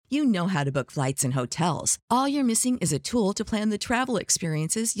You know how to book flights and hotels. All you're missing is a tool to plan the travel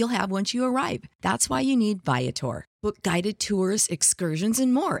experiences you'll have once you arrive. That's why you need Viator. Book guided tours, excursions,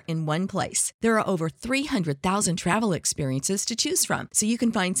 and more in one place. There are over 300,000 travel experiences to choose from, so you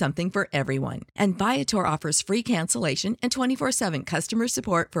can find something for everyone. And Viator offers free cancellation and 24/7 customer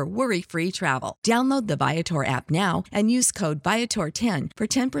support for worry-free travel. Download the Viator app now and use code Viator10 for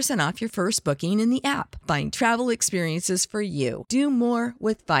 10% off your first booking in the app. Find travel experiences for you. Do more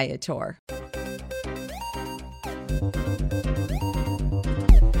with Viator.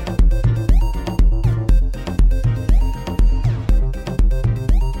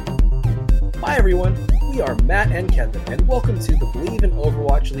 Hi everyone, we are Matt and Kevin, and welcome to the Believe in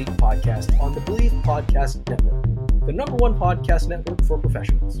Overwatch League podcast on the Believe Podcast Network, the #1 podcast network for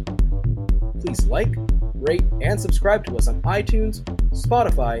professionals. Please like, rate, and subscribe to us on iTunes,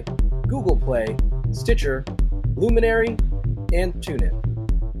 Spotify, Google Play, Stitcher, Luminary, and TuneIn.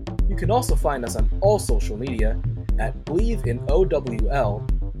 You can also find us on all social media at Believe in OWL,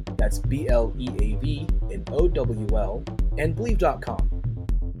 that's BLEAV in OWL, and Believe.com.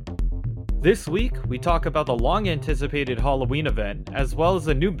 This week, we talk about the long-anticipated Halloween event, as well as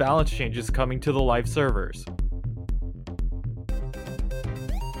the new balance changes coming to the live servers.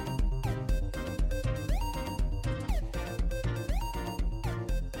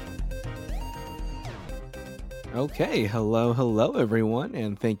 Okay, hello everyone,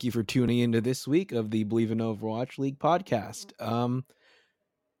 and thank you for tuning into this week of the Believe in Overwatch League podcast. How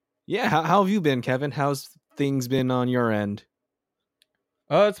have you been, Kevin? How's things been on your end?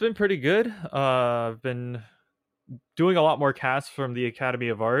 It's been pretty good. I've been doing a lot more casts from the Academy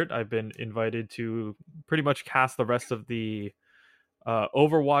of Art. I've been invited to pretty much cast the rest of the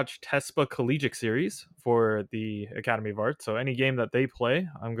Overwatch TESPA Collegiate Series for the Academy of Art. So any game that they play,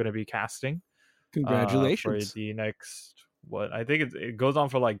 I'm going to be casting. Congratulations. For the next, I think it goes on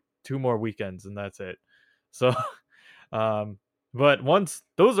for like 2 more weekends, and that's it. So, but once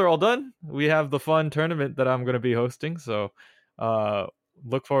those are all done, we have the fun tournament that I'm going to be hosting. So,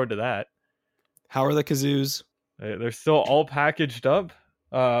 look forward to that. How are the kazoos? They're still all packaged up,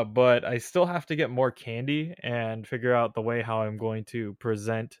 but I still have to get more candy and figure out the way how I'm going to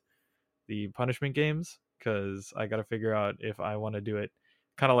present the punishment games, because I got to figure out if I want to do it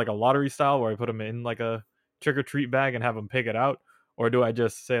kind of like a lottery style where I put them in like a trick-or-treat bag and have them pick it out, or do I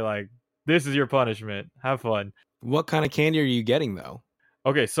just say like, this is your punishment, have fun? What kind of candy are you getting though?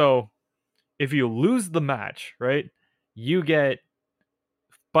 Okay, so if you lose the match, right, you get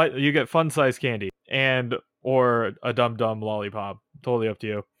fun size candy and or a Dum Dum lollipop, totally up to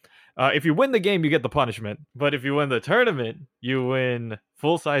you. If you win the game, you get the punishment, but if you win the tournament, you win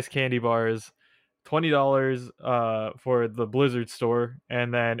full size candy bars, $20 for the Blizzard store,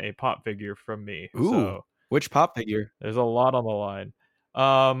 and then a pop figure from me. Ooh, so which pop figure? There's a lot on the line.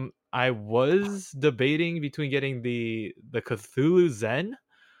 I was debating between getting the Cthulhu Zen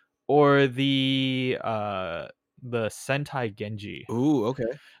or the Sentai Genji. Ooh,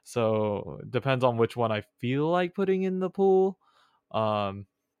 okay. So depends on which one I feel like putting in the pool.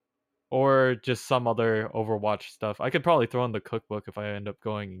 Or just some other Overwatch stuff. I could probably throw in the cookbook if I end up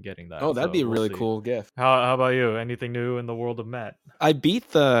going and getting that. Oh, that'd be a really see. cool gift. How about you? Anything new in the world of Matt? I beat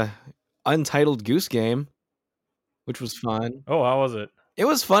the Untitled Goose Game, which was fun. Oh, how was it? It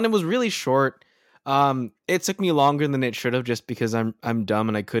was fun. It was really short. It took me longer than it should have, just because I'm dumb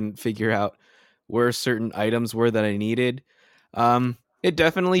and I couldn't figure out where certain items were that I needed. It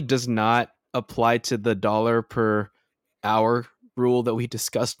definitely does not apply to the $1 per hour rule that we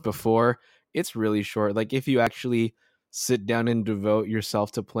discussed before. It's really short. Like, if you actually sit down and devote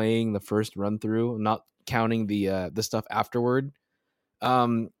yourself to playing the first run through, not counting the stuff afterward,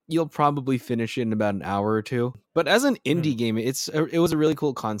 you'll probably finish it in about an hour or 2. But as an indie game, it was a really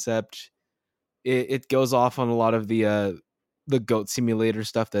cool concept. It goes off on a lot of the Goat Simulator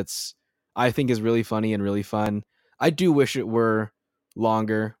stuff that's, I think, is really funny and really fun. I do wish it were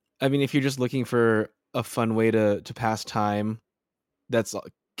longer. I mean, if you're just looking for a fun way to pass time that's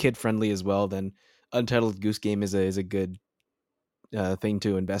kid friendly as well, then Untitled Goose Game is a good thing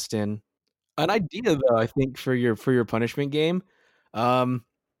to invest in. An idea though, I think, for your punishment game, Bean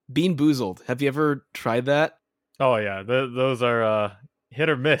Boozled. Have you ever tried that? Oh yeah, those are hit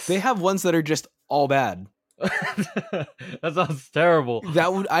or miss. They have ones that are just all bad. That sounds terrible.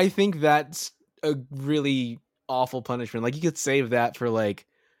 I think that's a really awful punishment. Like, you could save that for like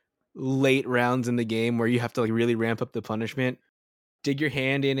late rounds in the game where you have to like really ramp up the punishment. Dig your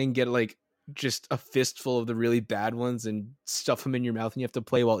hand in and get like just a fistful of the really bad ones and stuff them in your mouth, and you have to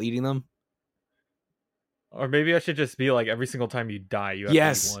play while eating them. Or maybe I should just be like, every single time you die, you have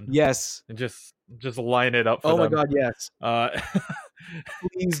to eat one. Yes. And just line it up for them. them. My god, yes.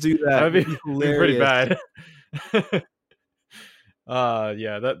 Please do that. That'd It'd be, be be pretty hilarious. bad.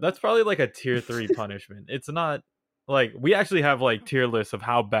 Yeah, that's probably like a tier 3 punishment. It's not like we actually have like tier lists of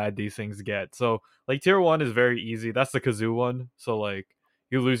how bad these things get. So like tier 1 is very easy. That's the kazoo one. So like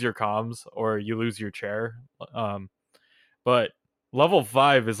you lose your comms or you lose your chair. But level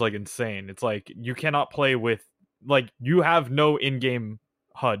 5 is like insane. It's like you cannot play with, like, you have no in-game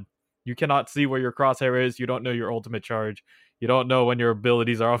HUD. You cannot see where your crosshair is. You don't know your ultimate charge. You don't know when your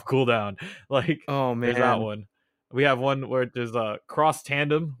abilities are off cooldown. Like, Oh there's that man. one. We have one where there's a cross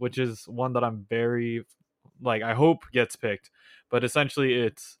tandem, which is one that I'm very, like, I hope gets picked. But essentially,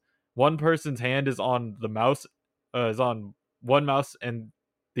 it's one person's hand is on the mouse, is on one mouse, and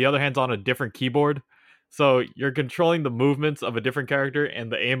the other hand's on a different keyboard. So you're controlling the movements of a different character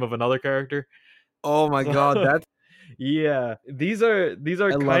and the aim of another character. Oh my god, So that's yeah, these are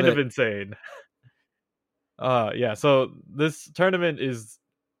I love kind of it. insane. Yeah, so this tournament is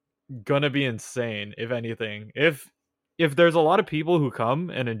gonna be insane, if anything. If there's a lot of people who come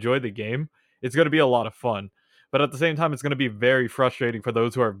and enjoy the game, it's gonna be a lot of fun. But at the same time, it's gonna be very frustrating for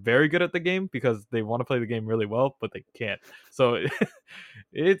those who are very good at the game because they want to play the game really well, but they can't. So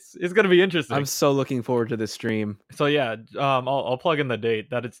it's gonna be interesting. I'm so looking forward to this stream. So yeah, I'll plug in the date.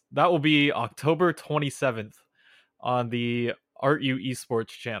 That will be October 27th on the ArtU Esports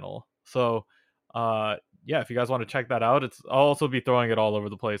channel. So yeah, if you guys want to check that out, I'll also be throwing it all over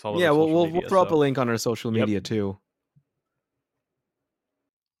the place, all Yeah, over we'll social we'll media. throw up a So link on our social Yep. media too.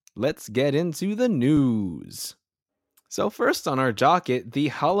 Let's get into the news. So first on our docket, the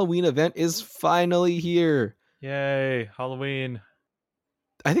Halloween event is finally here. Yay, Halloween.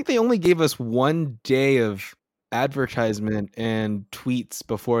 I think they only gave us 1 day of advertisement and tweets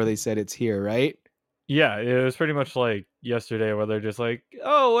before they said it's here, right? Yeah, it was pretty much like yesterday where they're just like,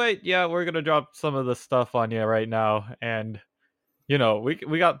 oh wait, yeah, we're gonna drop some of the stuff on you right now, and you know, we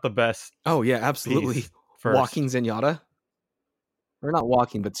got the best Oh yeah, absolutely. piece first. Walking Zenyatta? Or not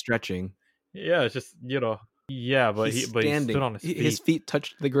walking, but stretching. Yeah, it's just, you know, yeah, but He's he standing. stood on his feet. His feet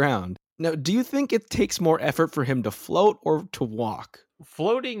touched the ground. Now, do you think it takes more effort for him to float or to walk?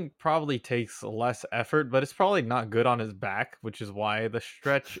 Floating probably takes less effort, but it's probably not good on his back, which is why the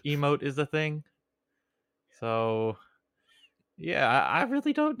stretch emote is a thing. So yeah, I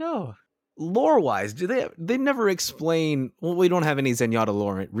really don't know. Lore-wise, do they never explain? Well, we don't have any Zenyatta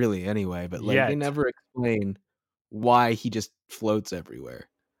lore really anyway, but like they Yet. never explain why he just floats everywhere.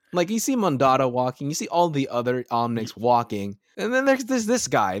 Like you see Mondada walking, you see all the other Omnics walking, and then there's this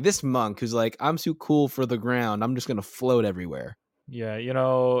guy, this monk who's like, I'm too cool for the ground. I'm just gonna float everywhere. Yeah, you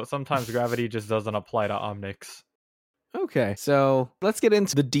know, sometimes gravity just doesn't apply to Omnics. Okay, so let's get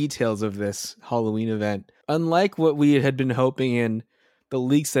into the details of this Halloween event. Unlike what we had been hoping in the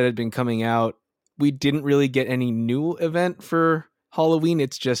leaks that had been coming out, we didn't really get any new event for Halloween.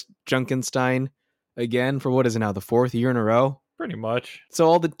 It's just Junkenstein again for what is it now, the 4th year in a row? Pretty much. So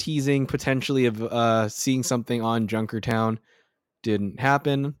all the teasing potentially of seeing something on Junkertown didn't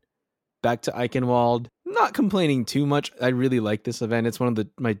happen. Back to Eichenwald. Not complaining too much. I really like this event. It's one of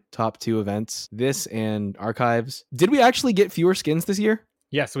my top 2 events. This and Archives. Did we actually get fewer skins this year?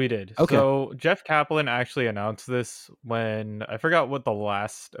 Yes, we did. Okay. So Jeff Kaplan actually announced this when I forgot what the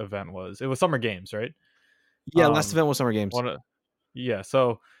last event was. It was Summer Games, right? Yeah, last event was Summer Games. Yeah,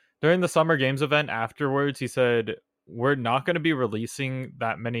 so during the Summer Games event afterwards, he said, we're not going to be releasing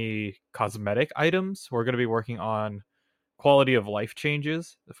that many cosmetic items. We're going to be working on quality of life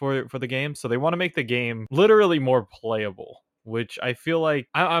changes for the game. So they want to make the game literally more playable, which I feel like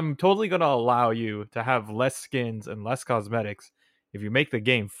I'm totally going to allow you to have less skins and less cosmetics if you make the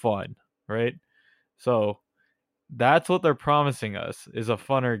game fun, right? So that's what they're promising us, is a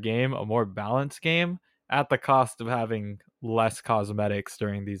funner game, a more balanced game at the cost of having less cosmetics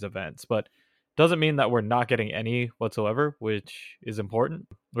during these events. But doesn't mean that we're not getting any whatsoever, which is important.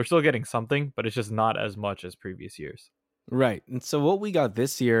 We're still getting something, but it's just not as much as previous years. Right. And so what we got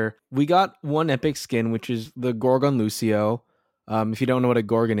this year, we got one epic skin, which is the Gorgon Lucio. If you don't know what a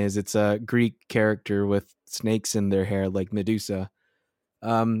Gorgon is, it's a Greek character with snakes in their hair like Medusa.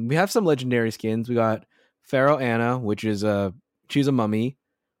 We have some legendary skins. We got Pharaoh Anna, which is she's a mummy,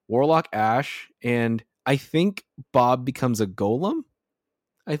 Warlock Ash, and I think Bob becomes a golem.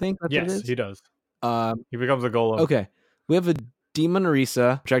 I think that's what it Yes, is. he does. Um, He becomes a golem. Okay. We have a Demon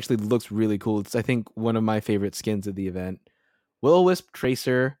Orisa, which actually looks really cool. It's, I think, one of my favorite skins of the event. Will-O-Wisp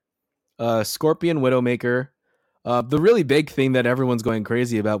Tracer, Scorpion Widowmaker. The really big thing that everyone's going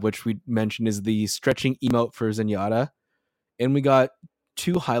crazy about, which we mentioned, is the stretching emote for Zenyatta. And we got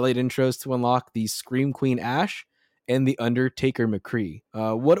 2 highlight intros to unlock, the Scream Queen Ashe and the Undertaker McCree.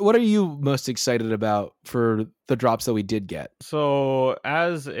 What are you most excited about for the drops that we did get? So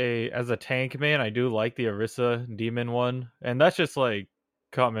as a tank man, I do like the Orisa demon one, and that's just like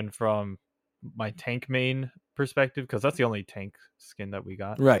coming from my tank main perspective because that's the only tank skin that we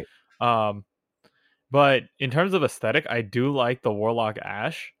got. Right. But in terms of aesthetic, I do like the Warlock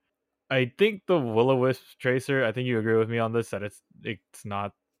Ash. I think the Will-O-Wisp Tracer, I think you agree with me on this, that it's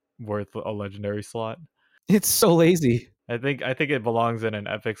not worth a legendary slot. It's so lazy. I think it belongs in an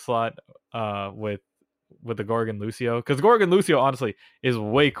epic slot with the Gorgon Lucio, because Gorgon Lucio honestly is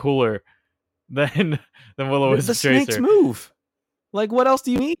way cooler than Will-O-Wisp The Tracer. snakes move. Like, what else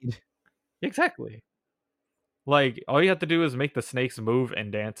do you need? Exactly. Like, all you have to do is make the snakes move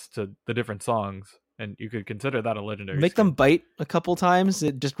and dance to the different songs, and you could consider that a legendary Make skin. them bite a couple times,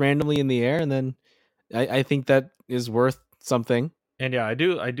 just randomly in the air, and then I think that is worth something. And yeah, I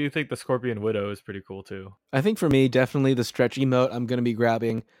do think the Scorpion Widow is pretty cool too. I think for me, definitely the stretch emote I'm going to be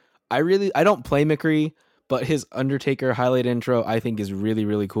grabbing. I don't play McCree, but his Undertaker highlight intro I think is really,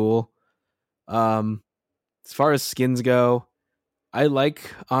 really cool. As far as skins go, I like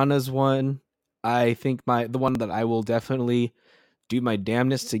Anna's one. I think the one that I will definitely do my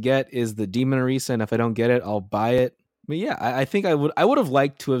damnedest to get is the Demon Orisa, and if I don't get it, I'll buy it. But yeah, I think I would have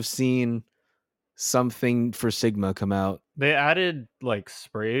liked to have seen something for Sigma come out. They added like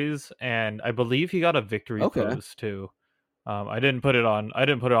sprays, and I believe he got a victory pose too. I didn't put it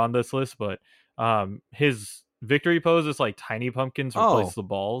on this list, but his victory pose is like tiny pumpkins replace the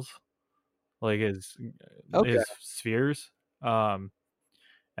balls, like his spheres.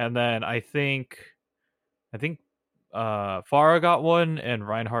 And then I think Farah got one, and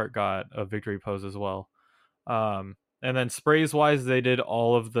Reinhardt got a victory pose as well. And then sprays wise, they did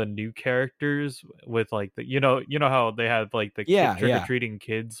all of the new characters with like the you know how they had like the trick-or-treating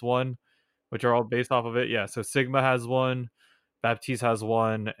kids one, which are all based off of it. Yeah, so Sigma has one, Baptiste has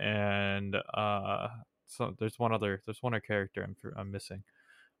one, and so there's one other character I'm missing.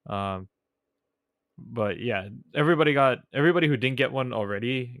 But yeah, everybody who didn't get one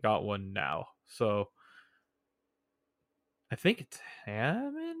already got one now. So I think it's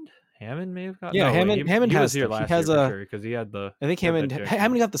Hammond. Hammond may have got. Yeah, no, Hammond. Hammond he has was here last year for sure because he had the. I think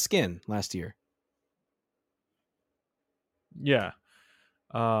Hammond got the skin last year. Yeah.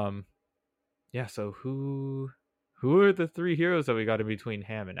 Yeah. So who are the three heroes that we got in between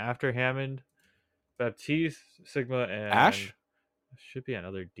Hammond? After Hammond, Baptiste, Sigma, and Ash. Should be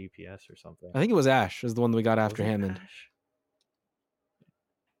another DPS or something. I think it was Ash is the one that we got after Hammond. Ash?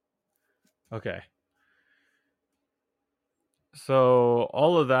 Okay. So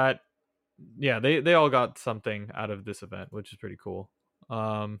all of that, yeah, they all got something out of this event, which is pretty cool.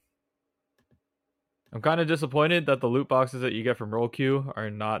 I'm kind of disappointed that the loot boxes that you get from Roll Q are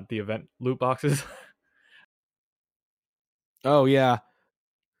not the event loot boxes. Oh yeah,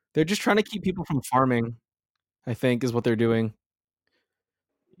 they're just trying to keep people from farming, I think, is what they're doing.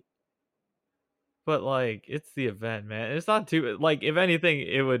 But like, it's the event, man. It's not too like. If anything,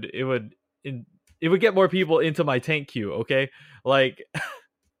 it would get more people into my tank queue. Okay, like.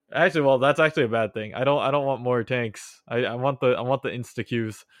 Actually, well, that's actually a bad thing. I don't want more tanks. I want the insta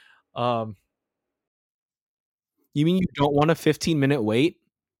queues. You mean you don't want a 15-minute wait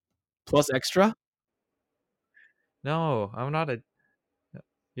plus extra? No, I'm not a.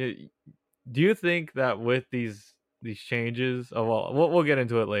 Yeah, do you think that with these changes? Oh well, we'll get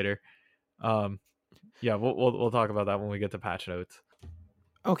into it later. Yeah, we'll talk about that when we get to patch notes.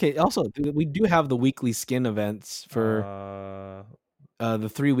 Okay. Also, we do have the weekly skin events for the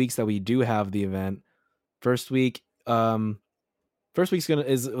 3 weeks that we do have the event. First week's is a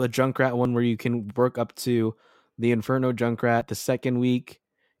Junkrat one where you can work up to the Inferno Junkrat. The second week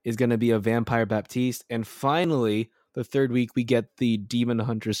is going to be a Vampire Baptiste, and finally, the third week we get the Demon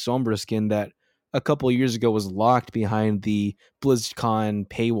Hunter Sombra skin that a couple years ago was locked behind the BlizzCon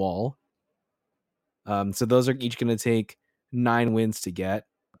paywall. So those are each going to take 9 wins to get.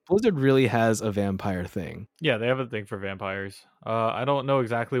 Blizzard really has a vampire thing. Yeah, they have a thing for vampires. I don't know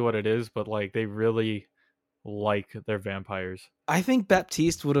exactly what it is, but like they really like their vampires. I think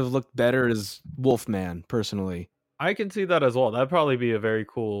Baptiste would have looked better as Wolfman, personally. I can see that as well. That'd probably be a very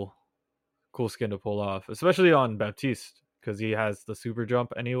cool skin to pull off, especially on Baptiste, because he has the super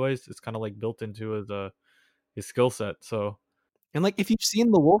jump anyways. It's kind of like built into his skill set. So, and like if you've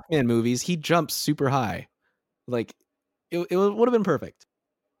seen the Wolfman movies, he jumps super high. Like it would have been perfect.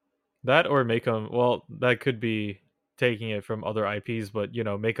 That or make him, well, that could be taking it from other IPs, but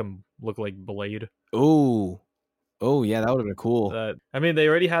make him look like Blade. Oh yeah, that would have been cool. I mean, they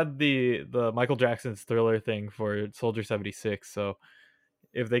already had the Michael Jackson's Thriller thing for Soldier 76, so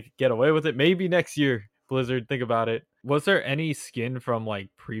if they could get away with it, maybe next year. Blizzard, think about it. Was there any skin from like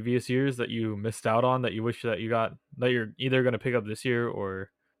previous years that you missed out on that you wish that you got, that you're either going to pick up this year or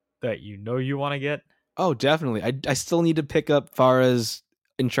that you want to get? Oh, definitely. I still need to pick up Farah's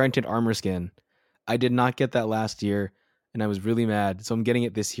Enchanted Armor skin. I did not get that last year, and I was really mad. So I'm getting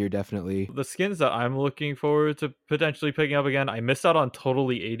it this year, definitely. The skins that I'm looking forward to potentially picking up again, I missed out on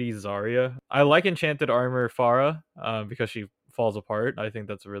Totally 80s Zarya. I like Enchanted Armor Farah because she falls apart. I think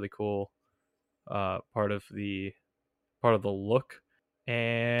that's a really cool part of the look.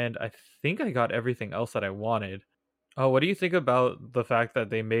 And I think I got everything else that I wanted. Oh, what do you think about the fact that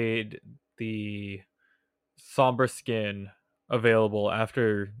they made the Sombra skin available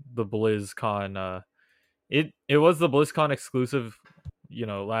after the BlizzCon? It was the BlizzCon exclusive,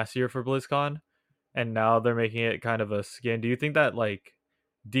 last year for BlizzCon, and now they're making it kind of a skin. Do you think that like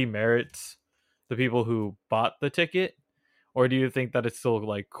demerits the people who bought the ticket, or do you think that it's still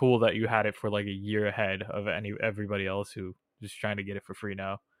like cool that you had it for like a year ahead of everybody else who just trying to get it for free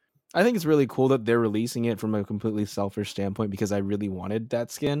now? I think it's really cool that they're releasing it from a completely selfish standpoint because I really wanted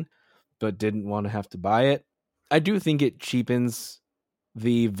that skin, but didn't want to have to buy it. I do think it cheapens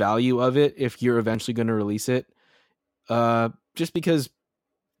the value of it if you're eventually going to release it. Just because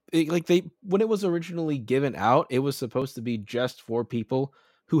when it was originally given out, it was supposed to be just for people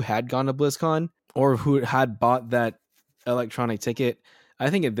who had gone to BlizzCon or who had bought that electronic ticket. I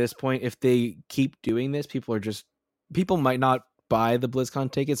think at this point, if they keep doing this, people might not buy the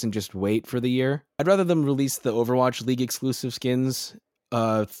BlizzCon tickets and just wait for the year. I'd rather them release the Overwatch League exclusive skins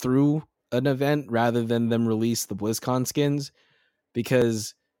through an event rather than them release the BlizzCon skins,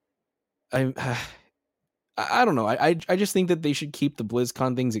 because I don't know. I just think that they should keep the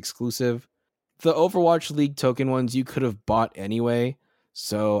BlizzCon things exclusive. The Overwatch League token ones you could have bought anyway,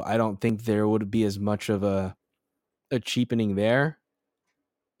 so I don't think there would be as much of a cheapening there.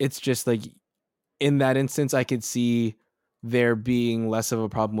 It's just like in that instance, I could see there being less of a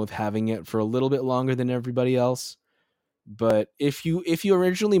problem with having it for a little bit longer than everybody else. But if you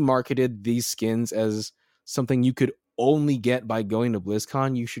originally marketed these skins as something you could only get by going to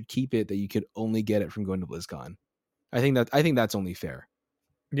BlizzCon, you should keep it that you could only get it from going to BlizzCon. I think that's only fair.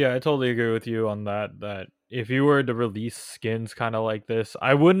 Yeah, I totally agree with you on that. That if you were to release skins kind of like this,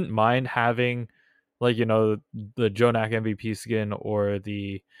 I wouldn't mind having, like, the Jonak MVP skin or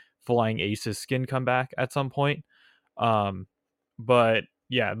the Flying Aces skin come back at some point. But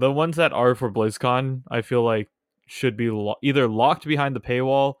yeah, the ones that are for BlizzCon, I feel like should be either locked behind the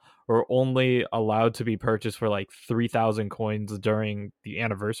paywall or only allowed to be purchased for like 3,000 coins during the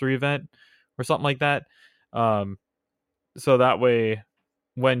anniversary event or something like that. So that way,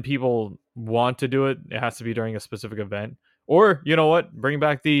 when people want to do it, it has to be during a specific event. Or, you know what? Bring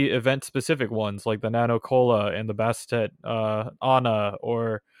back the event-specific ones, like the Nano Cola and the Bastet Ana,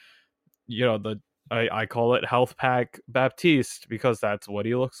 or, I call it Health Pack Baptiste because that's what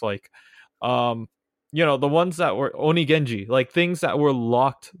he looks like. The ones that were Oni Genji, like things that were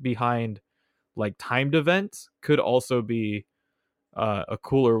locked behind like timed events could also be a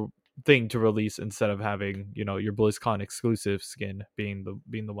cooler thing to release instead of having, your BlizzCon exclusive skin being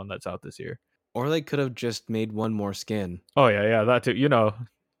the one that's out this year. Or they could have just made one more skin. Oh yeah, that too.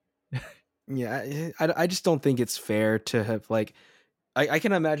 Yeah, I just don't think it's fair to have like. I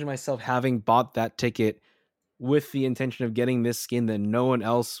can imagine myself having bought that ticket with the intention of getting this skin that no one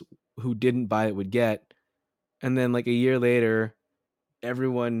else who didn't buy it would get, and then like a year later,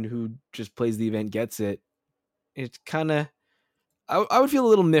 everyone who just plays the event gets it. It's kind of, I would feel a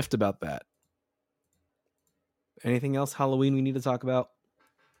little miffed about that. Anything else Halloween we need to talk about?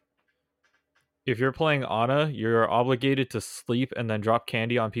 If you're playing Ana, you're obligated to sleep and then drop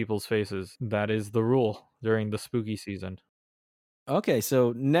candy on people's faces. That is the rule during the spooky season. Okay,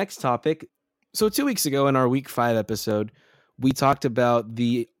 so next topic. So 2 weeks ago in our week 5 episode, we talked about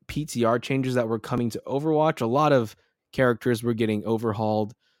the PTR changes that were coming to Overwatch. A lot of characters were getting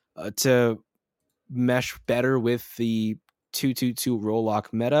overhauled to mesh better with the 2-2-2 role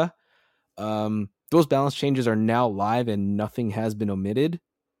lock meta. Those balance changes are now live and nothing has been omitted.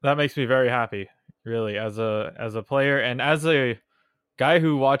 That makes me very happy, really, as a player and as a guy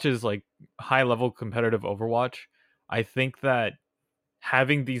who watches like high level competitive Overwatch. I think that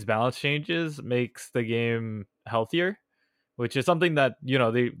having these balance changes makes the game healthier, which is something that,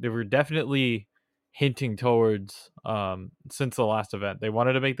 they were definitely hinting towards since the last event. They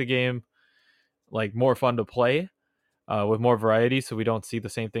wanted to make the game like more fun to play with more variety, so we don't see the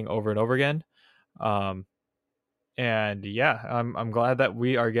same thing over and over again. And yeah, I'm glad that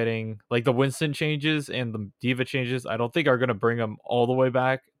we are getting like the Winston changes and the D.Va changes. I don't think are going to bring them all the way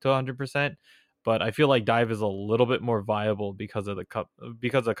back to 100%, but I feel like Dive is a little bit more viable because of a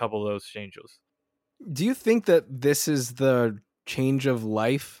couple of those changes. Do you think that this is the change of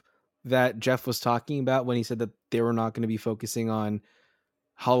life that Jeff was talking about when he said that they were not going to be focusing on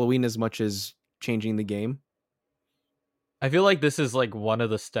Halloween as much as changing the game? I feel like this is like one of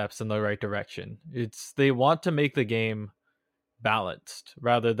the steps in the right direction. It's they want to make the game balanced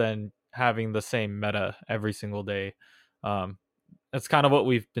rather than having the same meta every single day. Um, that's kind of what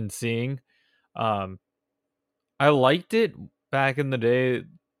we've been seeing. Um, I liked it back in the day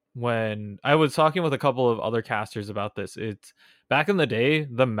when I was talking with a couple of other casters about this. It's back in the day,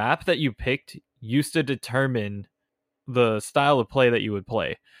 the map that you picked used to determine the style of play that you would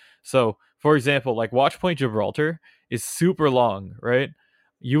play. So, for example, like Watchpoint Gibraltar is super long, right?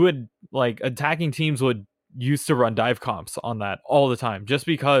 You would like attacking teams would used to run dive comps on that all the time just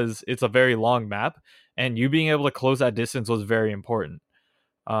because it's a very long map and you being able to close that distance was very important.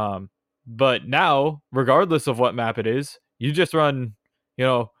 Um, but now, regardless of what map it is, you just run,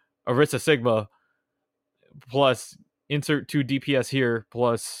 Orisa Sigma plus insert 2 DPS here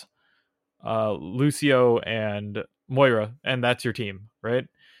plus Lucio and Moira, and that's your team, right?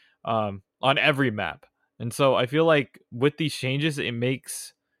 On every map. And so I feel like with these changes, it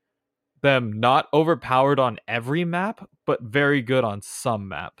makes them not overpowered on every map, but very good on some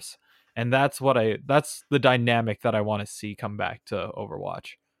maps. And that's the dynamic that I want to see come back to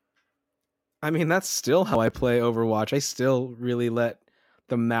Overwatch. I mean, that's still how I play Overwatch. I still really let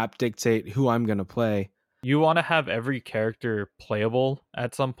the map dictate who I'm going to play. You want to have every character playable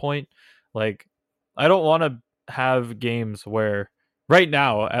at some point. Like, I don't want to have games where, right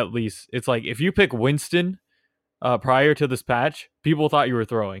now at least, it's like if you pick Winston prior to this patch, people thought you were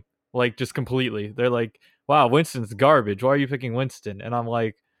throwing. Like, just completely. They're like, wow, Winston's garbage. Why are you picking Winston? And I'm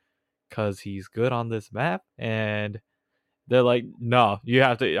like, because he's good on this map. And they're like, no, you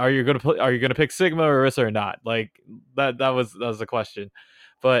have to. Are you gonna pick Sigma or Orisa or not? Like that was the question.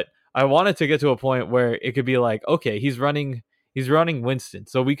 But I wanted to get to a point where it could be like, okay, he's running Winston,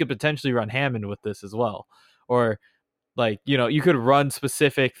 so we could potentially run Hammond with this as well, or like you could run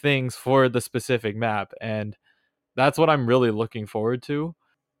specific things for the specific map, and that's what I'm really looking forward to.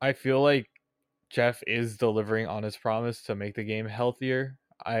 I feel like Jeff is delivering on his promise to make the game healthier.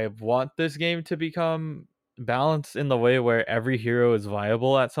 I want this game to become balanced in the way where every hero is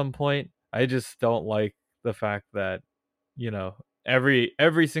viable at some point. I just don't like the fact that,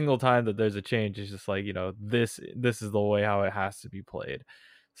 every single time that there's a change, it's just like, this is the way how it has to be played.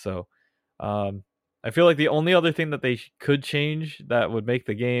 So, I feel like the only other thing that they could change that would make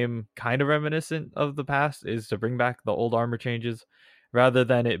the game kind of reminiscent of the past is to bring back the old armor changes rather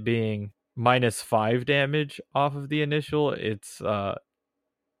than it being -5 damage off of the initial. It's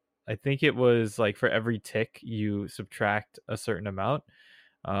I think it was like for every tick you subtract a certain amount.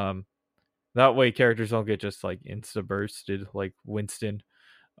 That way characters don't get just like insta bursted like Winston.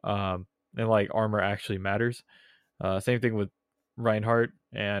 And like armor actually matters. Same thing with Reinhardt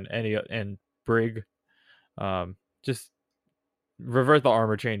and Brig. Just revert the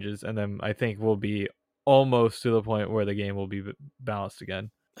armor changes, and then I think we'll be almost to the point where the game will be balanced again.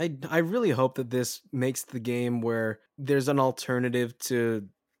 I really hope that this makes the game where there's an alternative to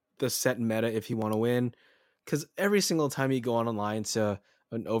the set meta if you want to win. Because every single time you go online to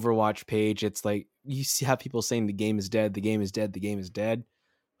an Overwatch page, it's like you have people saying the game is dead, the game is dead, the game is dead.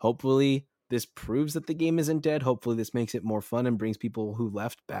 Hopefully, this proves that the game isn't dead. Hopefully, this makes it more fun and brings people who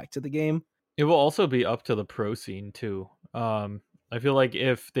left back to the game. It will also be up to the pro scene too. I feel like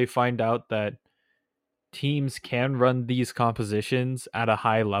if they find out that teams can run these compositions at a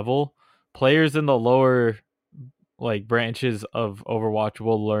high level, players in the lower like branches of Overwatch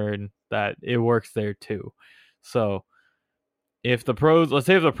will learn that it works there too. So if the pros, let's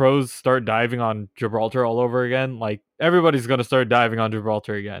say if the pros start diving on Gibraltar all over again, like everybody's going to start diving on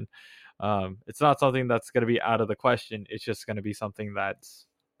Gibraltar again. It's not something that's going to be out of the question. It's just going to be something that's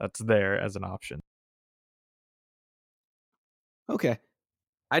there as an option. Okay.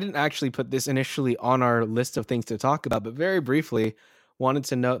 I didn't actually put this initially on our list of things to talk about, but very briefly wanted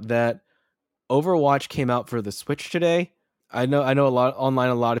to note that Overwatch came out for the Switch today. I know a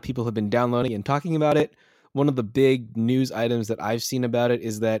lot of people have been downloading and talking about it. One of the big news items that I've seen about it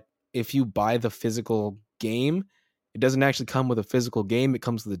is that if you buy the physical game, it doesn't actually come with a physical game. It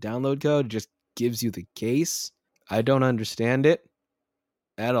comes with a download code. It just gives you the case. I don't understand it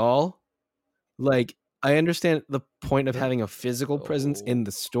at all. Like, I understand the point of having a physical presence in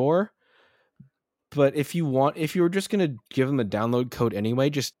the store, but if you were just going to give them a download code anyway,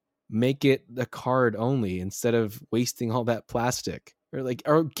 just make it the card only instead of wasting all that plastic,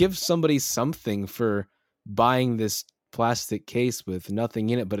 or give somebody something for buying this plastic case with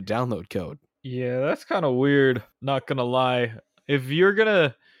nothing in it but a download code. Yeah, that's kind of weird, not gonna lie. If you're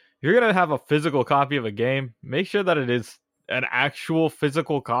gonna you're gonna have a physical copy of a game, make sure that it is an actual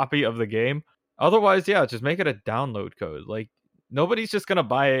physical copy of the game. Otherwise, yeah, just make it a download code. Like, nobody's just gonna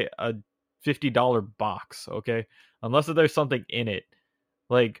buy a $50 box, okay? Unless there's something in it.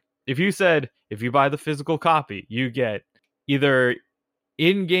 Like, if you said, if you buy the physical copy, you get either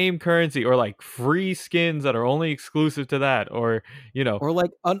in-game currency or like free skins that are only exclusive to that, or, you know, Or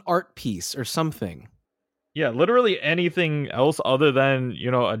like an art piece or something. yeah, literally anything else other than, you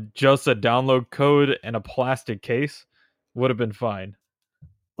know, just a download code and a plastic case would have been fine.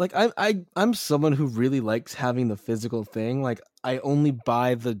 Like I'm someone who really likes having the physical thing. Like I only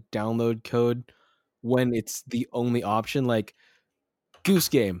buy the download code when it's the only option. Like Goose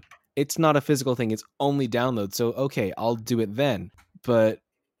Game, it's not a physical thing, it's only download. So okay, I'll do it then. But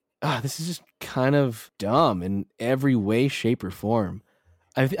this is just kind of dumb in every way, shape, or form.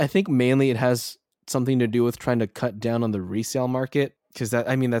 I think mainly it has something to do with trying to cut down on the resale market, because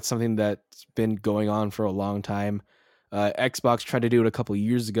that's something that's been going on for a long time. Xbox tried to do it a couple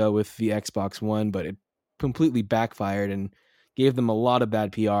years ago with the Xbox One, but it completely backfired and gave them a lot of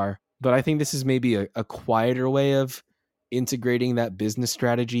bad PR. But I think this is maybe a quieter way of integrating that business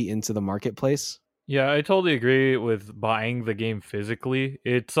strategy into the marketplace. Yeah, I totally agree with buying the game physically.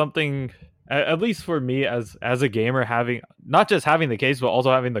 It's something, at least for me as a gamer, having not just having the case, but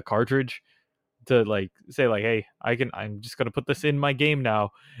also having the cartridge to like say like, hey, I'm just gonna put this in my game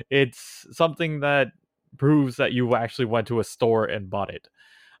now. It's something that proves that you actually went to a store and bought it.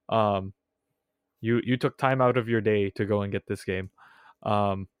 You took time out of your day to go and get this game.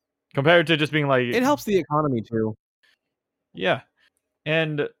 Compared to just being like, It helps the economy too. yeah.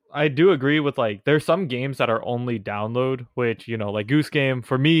 And I do agree with, like, there's some games that are only download, which, you know, like Goose Game,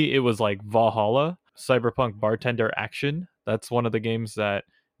 for me, it was like Valhalla, Cyberpunk Bartender Action. That's one of the games that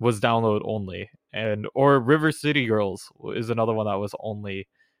was download only. Or River City Girls is another one that was only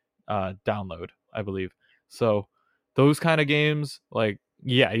download, I believe. So those kind of games, like,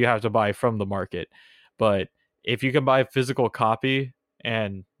 yeah, you have to buy from the market. But if you can buy a physical copy,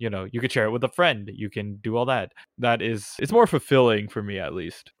 and, you know, you could share it with a friend, you can do all that. It's more fulfilling for me, at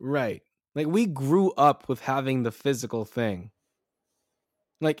least. Right. Like we grew up with having the physical thing.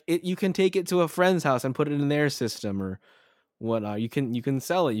 Like you can take it to a friend's house and put it in their system or whatnot. You can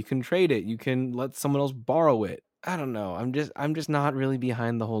sell it, you can trade it, you can let someone else borrow it. I don't know. I'm just not really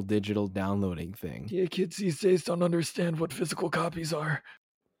behind the whole digital downloading thing. Yeah, kids these days don't understand what physical copies are.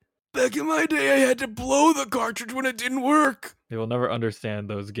 Back in my day, I had to blow the cartridge when it didn't work. They will never understand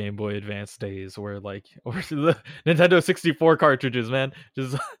those Game Boy Advance days where, like, or the Nintendo 64 cartridges, man.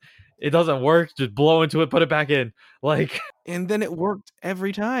 Just, it doesn't work. Just blow into it, put it back in. Like, And then it worked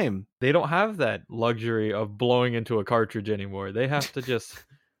every time. they don't have that luxury of blowing into a cartridge anymore. They have to just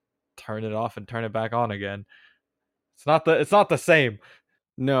turn it off and turn it back on again. It's not the same.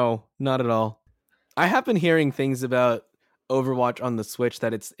 No, not at all. I have been hearing things about Overwatch on the Switch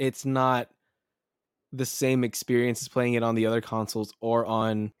that it's not the same experience as playing it on the other consoles or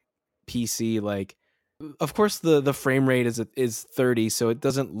on PC. Like, of course, the frame rate is 30, so it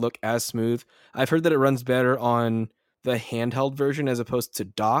doesn't look as smooth. I've heard that it runs better on the handheld version as opposed to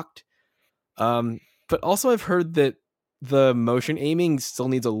docked. But also I've heard that the motion aiming still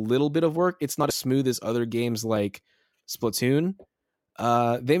needs a little bit of work. It's not as smooth as other games like Splatoon.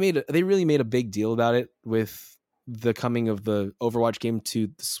 They really made a big deal about it with the coming of the Overwatch game to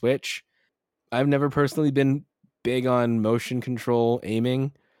the Switch. I've never personally been big on motion control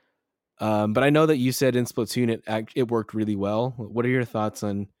aiming, but I know that you said in Splatoon it worked really well. What are your thoughts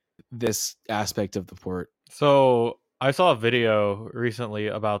on this aspect of the port? So I saw a video recently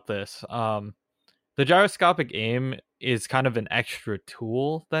about this. The gyroscopic aim is kind of an extra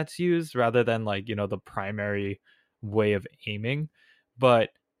tool that's used rather than, like, you know, the primary way of aiming. But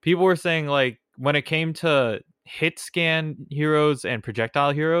people were saying, like, when it came to hit scan heroes and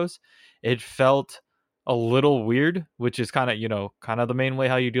projectile heroes, it felt a little weird, which is kind of, you know, kind of the main way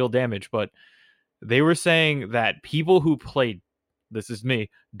how you deal damage. But they were saying that people who played, this is me,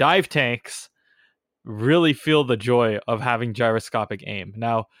 dive tanks really feel the joy of having gyroscopic aim.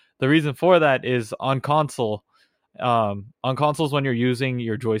 Now, the reason for that is on consoles when you're using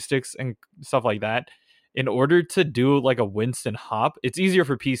your joysticks and stuff like that, in order to do like a Winston hop, it's easier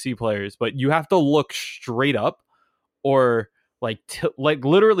for PC players, but you have to look straight up or like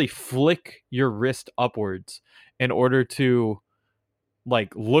literally flick your wrist upwards in order to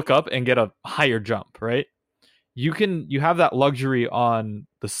like look up and get a higher jump, right? You have that luxury on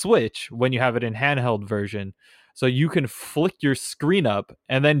the Switch when you have it in handheld version, so you can flick your screen up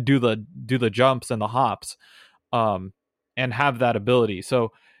and then do the jumps and the hops, and have that ability.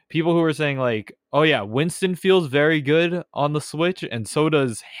 So people who were saying like, oh yeah, Winston feels very good on the Switch, and so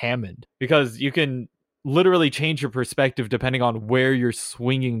does Hammond, because you can literally change your perspective depending on where you're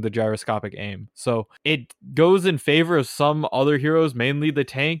swinging the gyroscopic aim. So it goes in favor of some other heroes, mainly the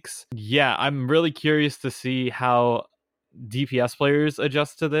tanks. Yeah, I'm really curious to see how DPS players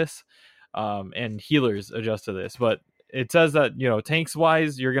adjust to this, and healers adjust to this. But it says that, tanks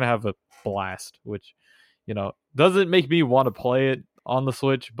wise, you're going to have a blast, which, doesn't make me want to play it on the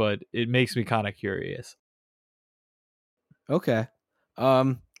Switch, but it makes me kind of curious. Okay.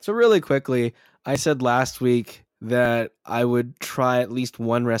 So really quickly, I said last week that I would try at least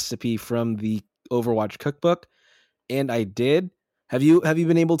one recipe from the Overwatch cookbook, and I did. Have you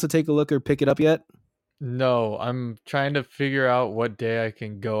been able to take a look or pick it up yet? No, I'm trying to figure out what day I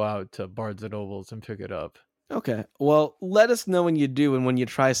can go out to Barnes and Nobles and pick it up. Okay. Well, let us know when you do and when you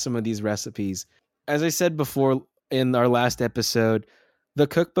try some of these recipes. As I said before in our last episode, the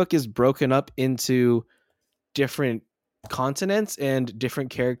cookbook is broken up into different continents and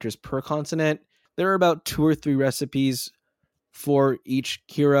different characters per continent. There are about 2 or 3 recipes for each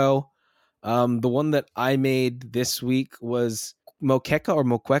hero. The one that I made this week was moqueca or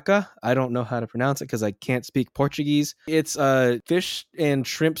moqueca. I don't know how to pronounce it because I can't speak Portuguese. It's a fish and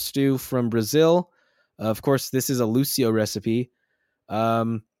shrimp stew from Brazil. Of course, this is a Lucio recipe.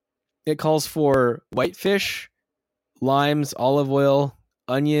 It calls for whitefish, limes, olive oil,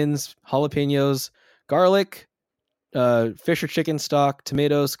 onions, jalapenos, garlic, fish or chicken stock,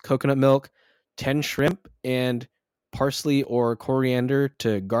 tomatoes, coconut milk, 10 shrimp, and parsley or coriander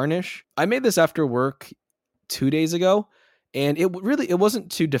to garnish. I made this after work 2 days ago, and it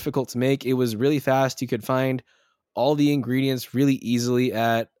wasn't too difficult to make. It was really fast. You could find all the ingredients really easily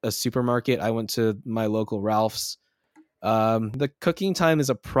at a supermarket. I went to my local Ralph's. The cooking time is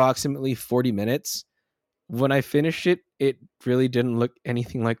approximately 40 minutes. When I finished it, it really didn't look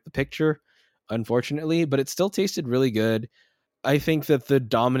anything like the picture, unfortunately, but it still tasted really good. I think that the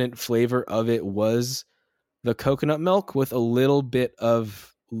dominant flavor of it was the coconut milk with a little bit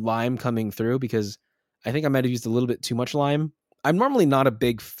of lime coming through, because I think I might have used a little bit too much lime. I'm normally not a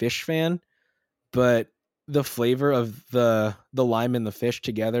big fish fan, but the flavor of the lime and the fish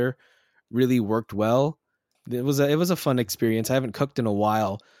together really worked well. It was a fun experience. I haven't cooked in a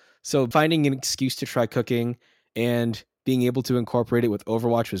while, so finding an excuse to try cooking and being able to incorporate it with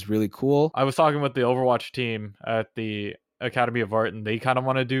Overwatch was really cool. I was talking with the Overwatch team at the Academy of Art, and they kind of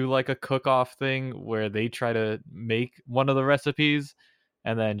want to do like a cook-off thing where they try to make one of the recipes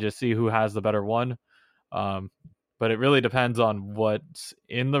and then just see who has the better one. But it really depends on what's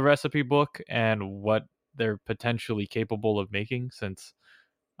in the recipe book and what they're potentially capable of making, since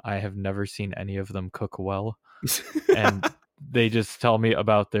I have never seen any of them cook well. And they just tell me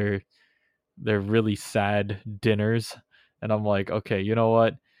about their really sad dinners, and I'm like, okay, you know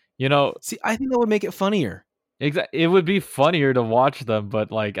what? See, I think that would make it funnier. It would be funnier to watch them,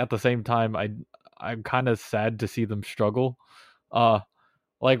 but like at the same time, I'm kind of sad to see them struggle.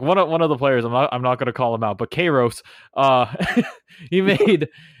 Like one of the players, I'm not gonna call him out, but Kairos, he made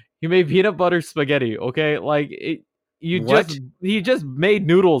peanut butter spaghetti. Okay, like he just made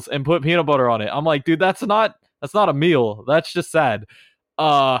noodles and put peanut butter on it. I'm like, dude, that's not a meal. That's just sad.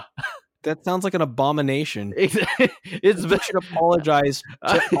 That sounds like an abomination. You should apologize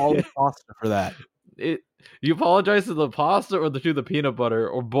to all the pasta for that. You apologize to the pasta or to the peanut butter,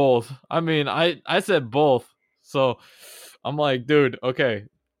 or both? I mean, I said both. So I'm like, dude, okay,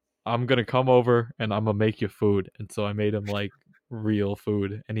 I'm gonna come over and I'm gonna make you food. And so I made him like real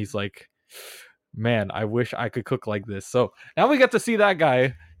food, and he's like, man, I wish I could cook like this. So now we get to see that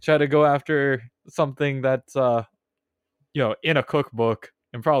guy try to go after something that's in a cookbook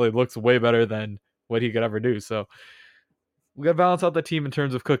and probably looks way better than what he could ever do. So we gotta balance out the team in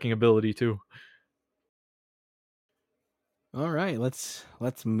terms of cooking ability too. All right, let's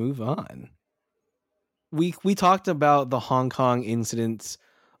move on. We talked about the Hong Kong incidents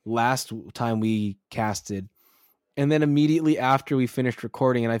last time we casted, and then immediately after we finished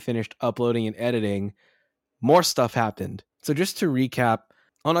recording and I finished uploading and editing, more stuff happened. So just to recap,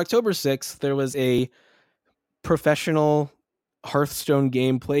 on October 6th, there was a professional Hearthstone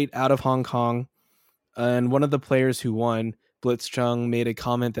game played out of Hong Kong, and one of the players who won, Blitzchung, made a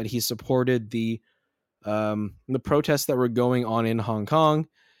comment that he supported the protests that were going on in Hong Kong.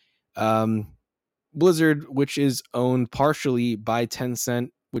 Blizzard, which is owned partially by Tencent,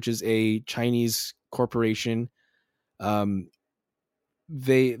 which is a Chinese corporation, they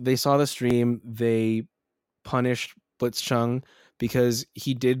saw the stream. They punished Blitzchung because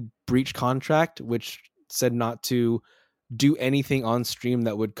he did breach contract, which said not to do anything on stream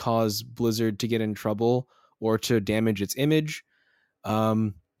that would cause Blizzard to get in trouble or to damage its image.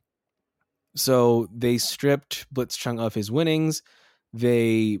 So they stripped Blitzchung of his winnings.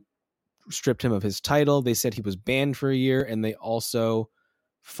 They stripped him of his title. They said he was banned for a year, and they also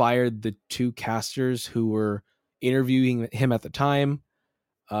fired the 2 casters who were interviewing him at the time.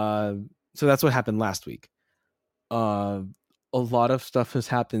 So that's what happened last week. A lot of stuff has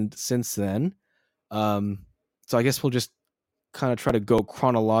happened since then. So I guess we'll just kind of try to go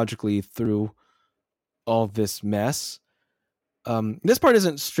chronologically through all this mess. This part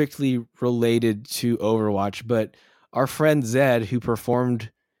isn't strictly related to Overwatch, but our friend Zed, who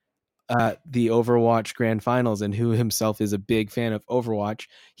performed at the Overwatch Grand Finals and who himself is a big fan of Overwatch,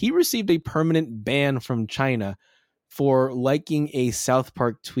 he received a permanent ban from China for liking a South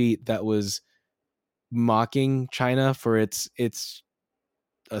Park tweet that was mocking China for its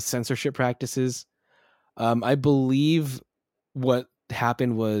censorship practices. I believe what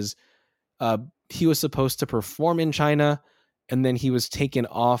happened was he was supposed to perform in China, and then he was taken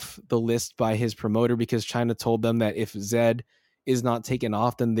off the list by his promoter because China told them that if Zed is not taken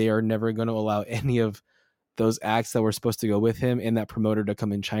off, then they are never going to allow any of those acts that were supposed to go with him and that promoter to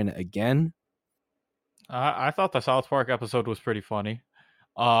come in China again. I thought the South Park episode was pretty funny.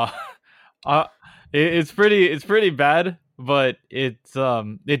 It's pretty bad, but it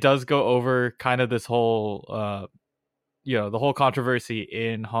does go over kind of this whole the whole controversy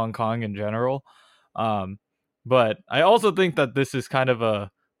in Hong Kong in general. But I also think that this is kind of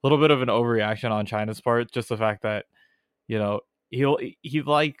a little bit of an overreaction on China's part. Just the fact that he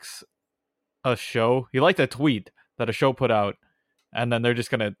likes a show. He liked a tweet that a show put out, and then they're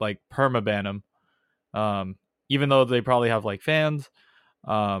just gonna like permaban him. Even though they probably have like fans.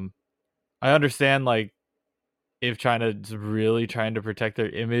 I understand like if China's really trying to protect their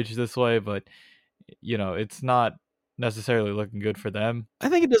image this way, but it's not necessarily looking good for them. I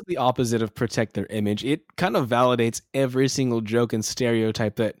think it does the opposite of protect their image. It kind of validates every single joke and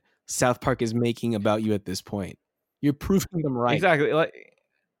stereotype that South Park is making about you at this point. You're proving them right. Exactly. Like,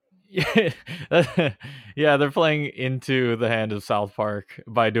 yeah, they're playing into the hand of South Park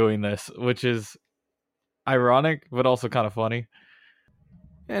by doing this, which is ironic, but also kind of funny.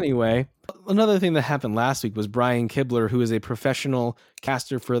 Anyway, another thing that happened last week was Brian Kibler, who is a professional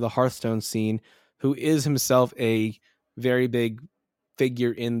caster for the Hearthstone scene, who is himself a very big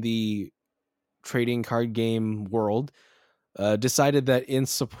figure in the trading card game world, decided that in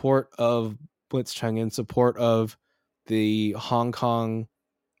support of Blitzchung, in support of the Hong Kong,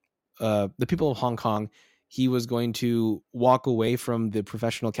 the people of Hong Kong, he was going to walk away from the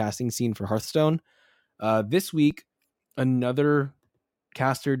professional casting scene for Hearthstone. This week, another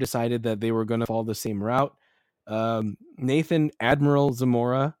caster decided that they were going to follow the same route. Nathan Admiral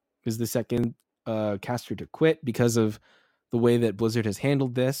Zamora is the second caster to quit because of the way that Blizzard has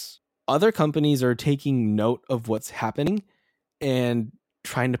handled this. Other companies are taking note of what's happening and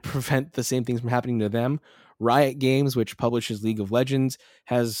trying to prevent the same things from happening to them. Riot Games, which publishes League of Legends,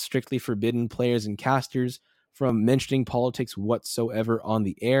 has strictly forbidden players and casters from mentioning politics whatsoever on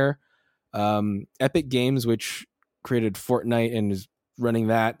the air. Epic Games, which created Fortnite and is running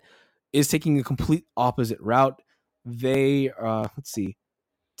that, is taking a complete opposite route. They,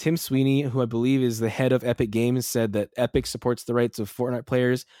 Tim Sweeney, who I believe is the head of Epic Games, said that Epic supports the rights of Fortnite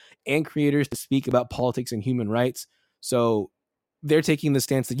players and creators to speak about politics and human rights. So they're taking the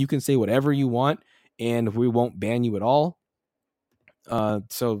stance that you can say whatever you want and we won't ban you at all.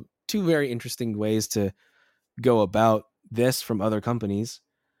 So 2 very interesting ways to go about this from other companies.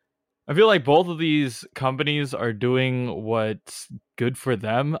 I feel like both of these companies are doing what's good for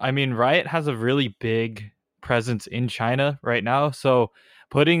them. I mean, Riot has a really big presence in China right now, so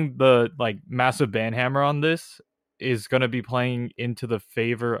putting the like massive ban hammer on this is going to be playing into the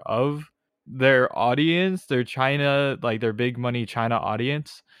favor of their audience, their China, like their big money China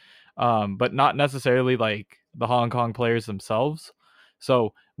audience, but not necessarily like the Hong Kong players themselves.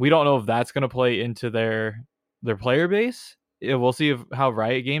 So we don't know if that's going to play into their player base. We'll see how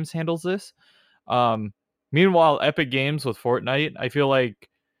Riot Games handles this. Meanwhile, Epic Games with Fortnite, I feel like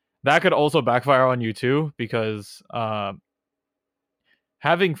that could also backfire on you too, because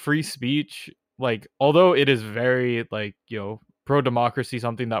having free speech, like, although it is very like, pro-democracy,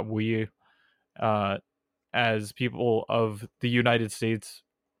 something that we as people of the United States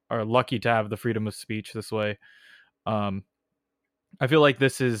are lucky to have the freedom of speech this way. I feel like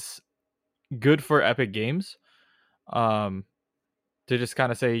this is good for Epic Games. To just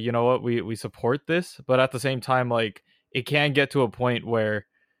kind of say, you know what, we support this, but at the same time, like, it can get to a point where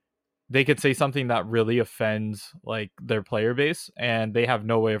they could say something that really offends like their player base and they have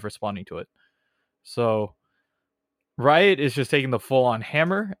no way of responding to it. So Riot is just taking the full on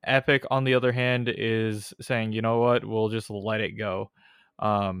hammer. Epic, on the other hand, is saying, you know what, we'll just let it go.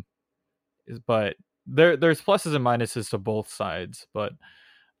 but there's pluses and minuses to both sides. But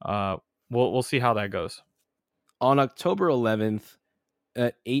we'll see how that goes. On October 11th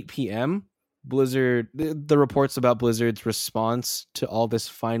at 8 p.m., Blizzard, the reports about Blizzard's response to all this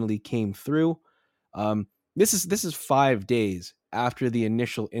finally came through. This is 5 days after the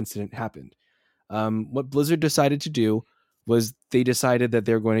initial incident happened. What Blizzard decided to do was they decided that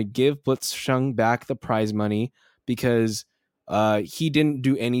they're going to give Blitzchung back the prize money because he didn't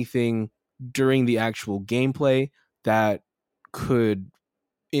do anything during the actual gameplay that could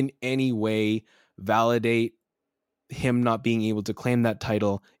in any way validate him not being able to claim that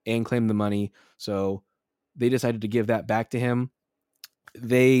title and claim the money. So they decided to give that back to him.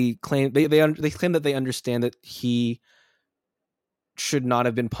 They claim they claim that they understand that he should not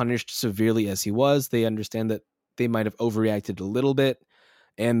have been punished severely as he was. They understand that they might have overreacted a little bit,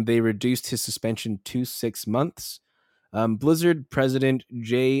 and they reduced his suspension to 6 months. Blizzard president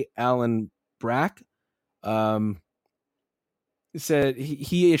J. Allen Brack said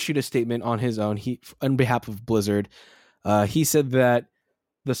he issued a statement on his own. On behalf of Blizzard, he said that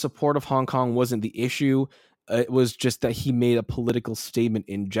the support of Hong Kong wasn't the issue. It was just that he made a political statement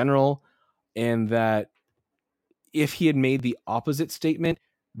in general, and that if he had made the opposite statement,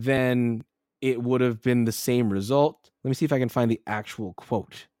 then it would have been the same result. Let me see if I can find the actual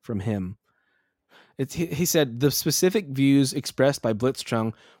quote from him. He said, the specific views expressed by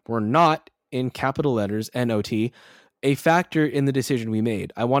Blitzchung were not, in capital letters, NOT, a factor in the decision we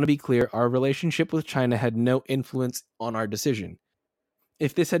made. I want to be clear, our relationship with China had no influence on our decision.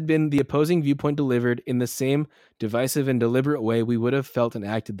 If this had been the opposing viewpoint delivered in the same divisive and deliberate way, we would have felt and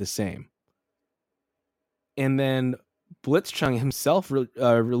acted the same. And then Blitzchung himself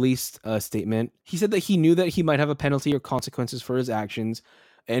released a statement. He said that he knew that he might have a penalty or consequences for his actions.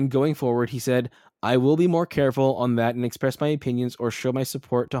 And going forward, he said, I will be more careful on that and express my opinions or show my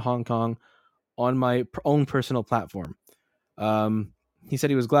support to Hong Kong on my own personal platform. He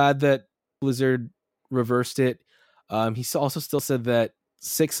said he was glad that Blizzard reversed it. He also still said that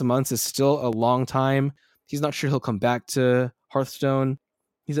 6 months is still a long time. He's not sure he'll come back to Hearthstone.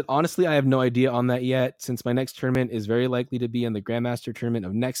 He said, honestly, I have no idea on that yet, since my next tournament is very likely to be in the Grandmaster tournament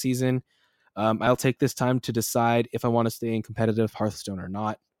of next season. I'll take this time to decide if I want to stay in competitive Hearthstone or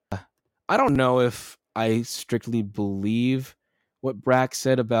not. I don't know if I strictly believe what Brack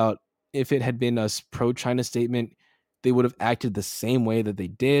said about if it had been a pro-China statement, they would have acted the same way that they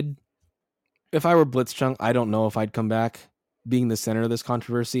did. If I were Blitzchung, I don't know if I'd come back being the center of this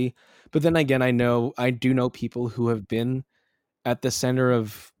controversy. But then again, I do know people who have been at the center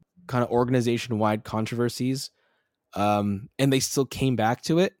of kind of organization-wide controversies, and they still came back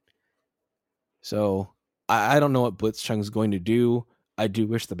to it. So I don't know what Blitzchung's going to do. I do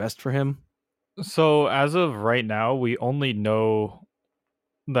wish the best for him. So as of right now, we only know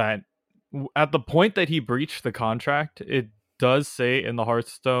that at the point that he breached the contract, it does say in the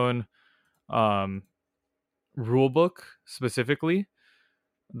Hearthstone rulebook specifically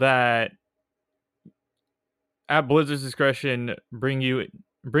that at Blizzard's discretion, bring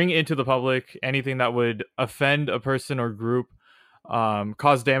into the public anything that would offend a person or group,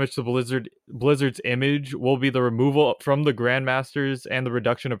 cause damage to Blizzard's image, will be the removal from the Grandmasters and the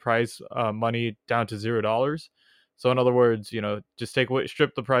reduction of prize money down to $0. So in other words, just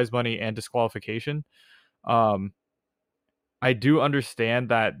strip the prize money and disqualification. I do understand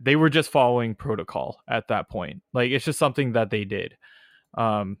that they were just following protocol at that point. Like, it's just something that they did.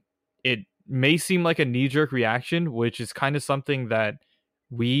 It may seem like a knee-jerk reaction, which is kind of something that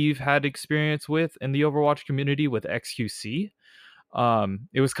we've had experience with in the Overwatch community with XQC.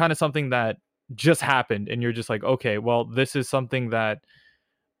 It was kind of something that just happened, and you're just like, okay, well, this is something that,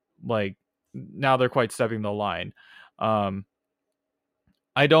 like, now they're quite stepping the line.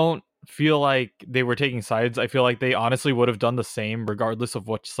 I don't feel like they were taking sides. I feel like they honestly would have done the same regardless of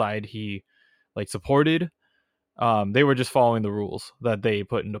which side he supported. They were just following the rules that they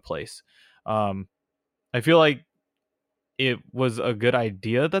put into place. I feel like it was a good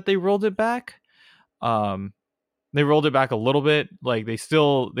idea that they rolled it back. They rolled it back a little bit. Like,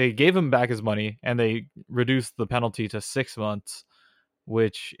 they gave him back his money, and they reduced the penalty to 6 months,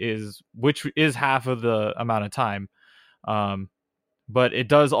 which is half of the amount of time. But it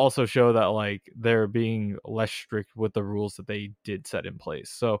does also show that they're being less strict with the rules that they did set in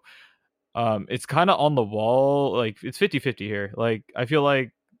place. So it's kind of on the wall. Like, it's 50-50 here. Like, I feel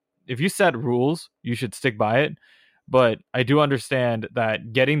like if you set rules, you should stick by it. But I do understand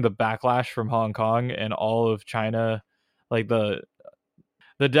that getting the backlash from Hong Kong and all of China, like the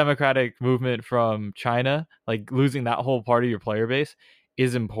democratic movement from China, like losing that whole part of your player base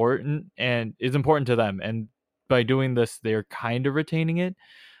is important, and is important to them. And by doing this, they're kind of retaining it.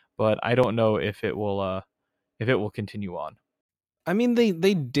 but I don't know if it will continue on. I mean,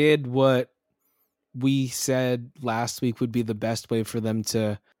 they did what we said last week would be the best way for them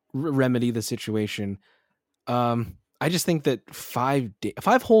to remedy the situation. I just think that 5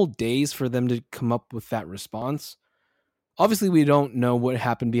 whole days for them to come up with that response. Obviously, we don't know what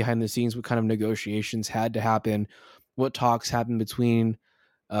happened behind the scenes, what kind of negotiations had to happen, what talks happened between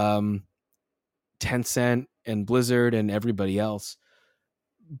Tencent and Blizzard and everybody else.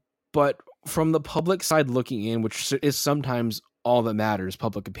 But from the public side looking in, which is sometimes all that matters,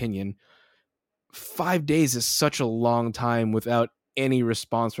 public opinion, 5 days is such a long time without any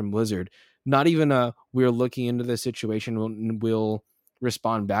response from Blizzard. Not even we're looking into the situation and we'll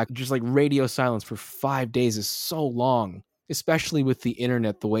respond back. Just like radio silence for 5 days is so long, especially with the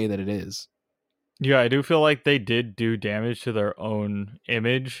internet the way that it is. Yeah, I do feel like they did do damage to their own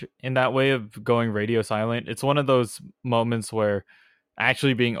image in that way of going radio silent. It's one of those moments where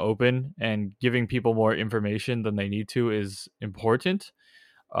actually being open and giving people more information than they need to is important,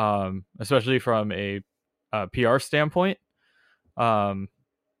 especially from a PR standpoint. And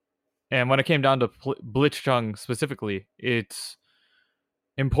when it came down to Blitzchung specifically, it's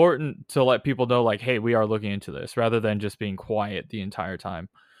important to let people know, like, hey, we are looking into this, rather than just being quiet the entire time.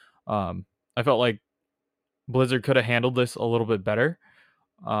 I felt like Blizzard could have handled this a little bit better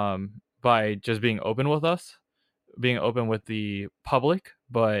by just being open with us, being open with the public.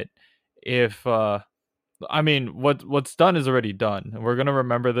 But if I mean, what's done is already done, and we're gonna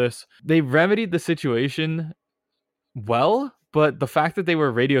remember this. They remedied the situation well, but the fact that they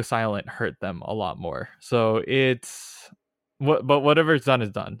were radio silent hurt them a lot more. So but whatever's done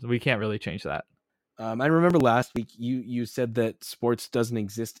is done. We can't really change that. I remember last week you said that sports doesn't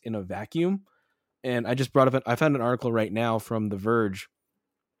exist in a vacuum, and I just brought up I found an article right now from The Verge,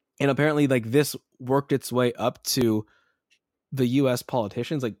 and apparently like this worked its way up to the U.S.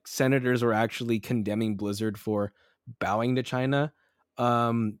 politicians. Like senators were actually condemning Blizzard for bowing to China.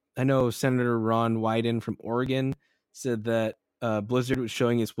 I know Senator Ron Wyden from Oregon said that Blizzard was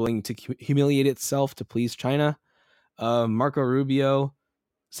showing it's willing to humiliate itself to please China. Marco Rubio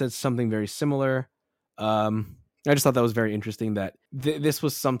said something very similar. I just thought that was very interesting that this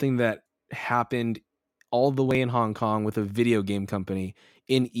was something that happened all the way in Hong Kong with a video game company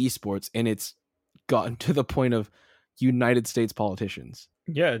in esports, and it's gotten to the point of United States politicians.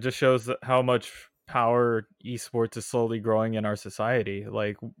 Yeah, it just shows how much power esports is slowly growing in our society.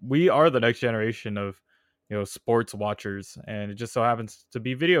 Like, we are the next generation of, sports watchers, and it just so happens to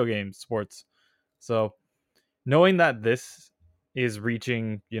be video game sports. So knowing that this is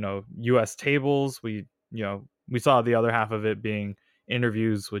reaching, US tables, we saw the other half of it being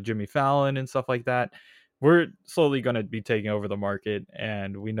interviews with Jimmy Fallon and stuff like that. We're slowly going to be taking over the market,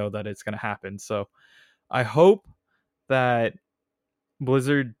 and we know that it's going to happen. So I hope that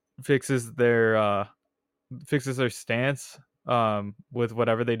Blizzard fixes their stance with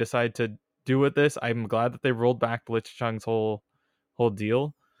whatever they decide to do with this. I'm glad that they rolled back Blitzchung's whole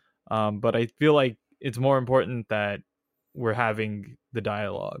deal, but I feel like it's more important that we're having the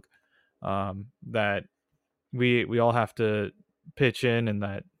dialogue, that we all have to pitch in, and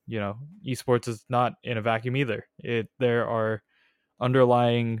that esports is not in a vacuum either. There are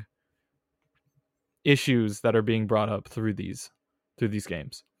underlying issues that are being brought up through these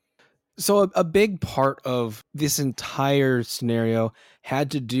games. So a big part of this entire scenario had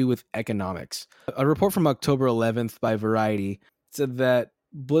to do with economics. A report from October 11th by Variety said that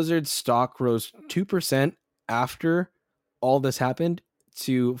Blizzard's stock rose 2% after all this happened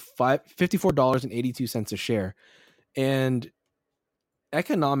to $54.82 a share. And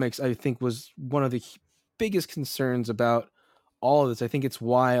economics, I think, was one of the biggest concerns about all of this. I think it's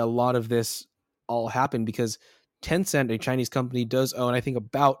why a lot of this all happened, because Tencent, a Chinese company, does own, I think,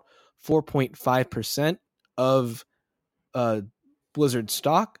 about 4.5% of Blizzard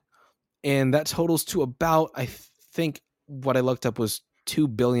stock, and that totals to about, I think what I looked up was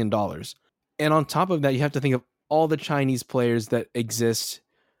 $2 billion. And on top of that, you have to think of all the Chinese players that exist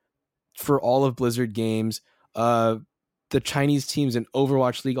for all of Blizzard games, the Chinese teams in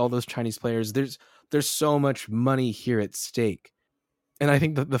Overwatch League, all those Chinese players. There's so much money here at stake, and I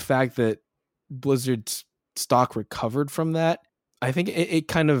think that the fact that Blizzard's stock recovered from that, I think it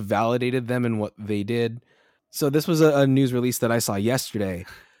kind of validated them in what they did. So this was a news release that I saw yesterday.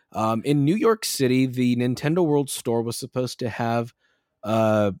 In New York City, the Nintendo World Store was supposed to have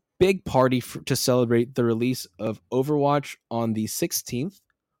a big party to celebrate the release of Overwatch on the 16th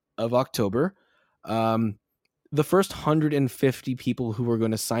of October. The first 150 people who were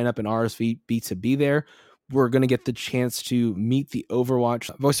going to sign up and RSVP to be there were going to get the chance to meet the Overwatch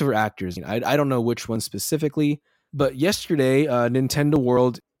voiceover actors. I don't know which one specifically, but yesterday, Nintendo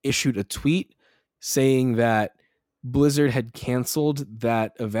World issued a tweet saying that Blizzard had canceled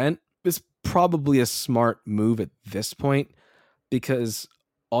that event is probably a smart move at this point, because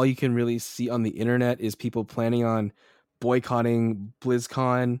all you can really see on the internet is people planning on boycotting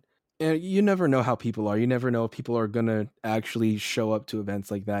BlizzCon. And you never know how people are. You never know if people are going to actually show up to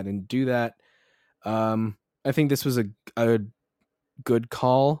events like that and do that. I think this was a good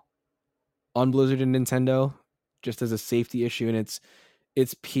call on Blizzard and Nintendo, just as a safety issue, and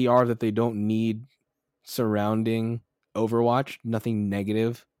it's PR that they don't need surrounding Overwatch. Nothing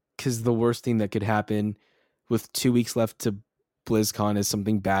negative, because the worst thing that could happen with 2 weeks left to BlizzCon is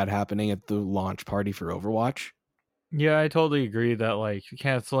something bad happening at the launch party for Overwatch. Yeah, I totally agree that like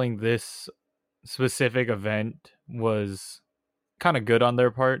canceling this specific event was kind of good on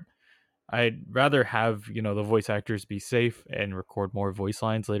their part. I'd rather have, the voice actors be safe and record more voice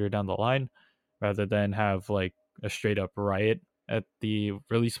lines later down the line rather than have like a straight up riot at the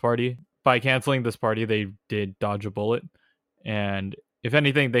release party. By canceling this party, they did dodge a bullet. And if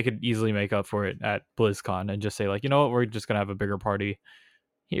anything, they could easily make up for it at BlizzCon and just say like, you know what, we're just going to have a bigger party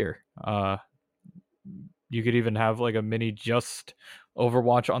here. You could even have like a mini just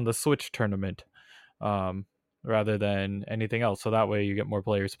Overwatch on the Switch tournament. Rather than anything else. So that way you get more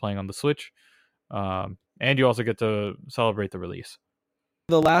players playing on the Switch. And you also get to celebrate the release.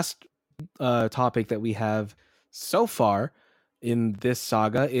 The last topic that we have so far in this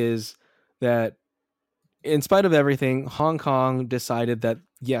saga is that, in spite of everything, Hong Kong decided that,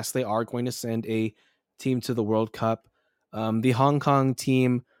 yes, they are going to send a team to the World Cup. The Hong Kong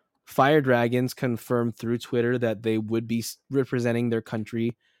team, Fire Dragons, confirmed through Twitter that they would be representing their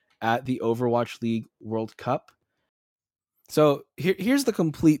country at the Overwatch League World Cup. So here's the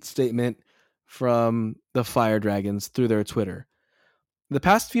complete statement from the Fire Dragons through their Twitter. The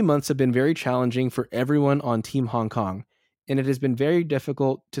past few months have been very challenging for everyone on Team Hong Kong, and it has been very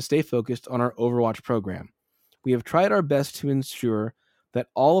difficult to stay focused on our Overwatch program. We have tried our best to ensure that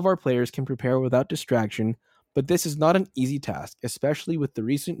all of our players can prepare without distraction, but this is not an easy task, especially with the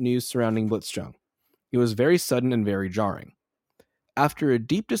recent news surrounding Blitzchung. It was very sudden and very jarring. After a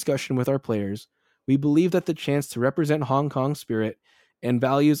deep discussion with our players, we believe that the chance to represent Hong Kong's spirit and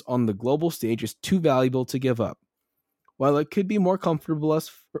values on the global stage is too valuable to give up. While it could be more comfortable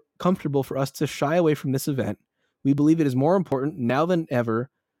for us to shy away from this event, we believe it is more important now than ever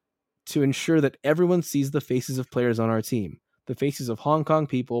to ensure that everyone sees the faces of players on our team, the faces of Hong Kong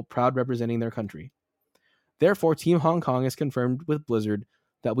people proud representing their country. Therefore, Team Hong Kong has confirmed with Blizzard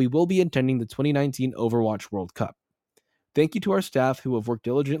that we will be attending the 2019 Overwatch World Cup. Thank you to our staff who have worked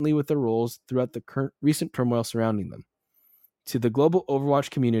diligently with their roles throughout the recent turmoil surrounding them. To the global Overwatch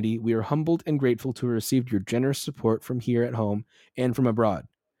community, we are humbled and grateful to have received your generous support from here at home and from abroad.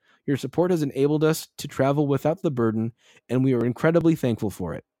 Your support has enabled us to travel without the burden, and we are incredibly thankful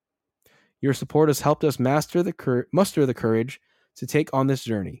for it. Your support has helped us muster the courage to take on this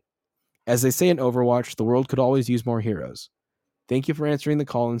journey. As they say in Overwatch, the world could always use more heroes. Thank you for answering the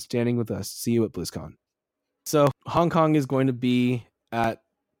call and standing with us. See you at BlizzCon. So Hong Kong is going to be at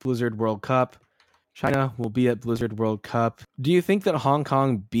Blizzard World Cup. China will be at Blizzard World Cup. Do you think that Hong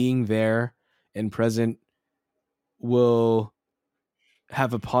Kong being there and present will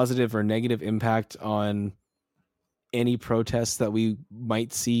have a positive or negative impact on any protests that we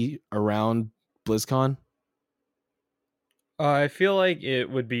might see around BlizzCon? I feel like it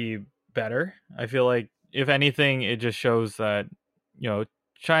would be better. I feel like, if anything, it just shows that,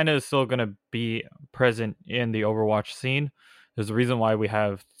 China is still going to be present in the Overwatch scene. There's a reason why we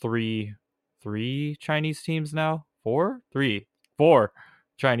have three Chinese teams now. Four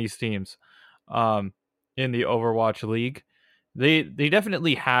Chinese teams in the Overwatch League. They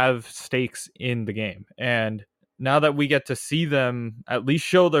definitely have stakes in the game, and now that we get to see them at least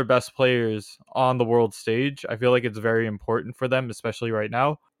show their best players on the world stage, I feel like it's very important for them, especially right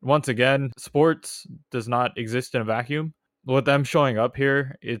now. Once again, sports does not exist in a vacuum. With them showing up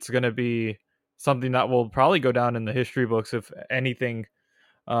here, it's going to be something that will probably go down in the history books, if anything,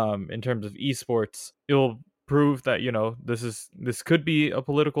 in terms of esports. It'll prove that, this could be a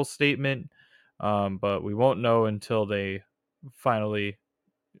political statement, but we won't know until they finally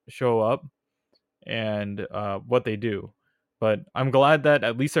show up and what they do. But I'm glad that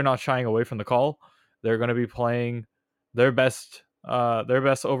at least they're not shying away from the call. They're going to be playing their best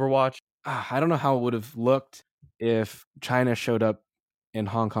Overwatch. I don't know how it would have looked if China showed up and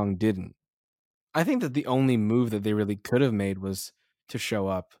Hong Kong didn't. I think that the only move that they really could have made was to show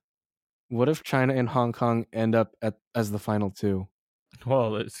up. What if China and Hong Kong end up as the final two?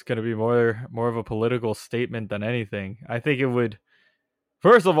 Well, it's going to be more of a political statement than anything. I think it would.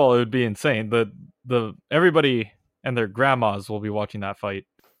 First of all, it would be insane. The everybody and their grandmas will be watching that fight.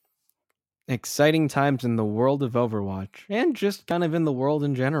 Exciting times in the world of Overwatch, and just kind of in the world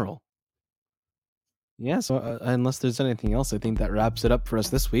in general. Yeah, so unless there's anything else, I think that wraps it up for us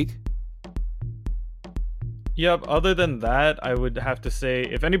this week. Yep, other than that, I would have to say,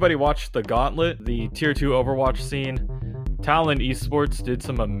 if anybody watched The Gauntlet, the Tier 2 Overwatch scene, Talon Esports did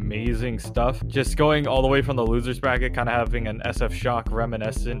some amazing stuff. Just going all the way from the losers bracket, kind of having an SF Shock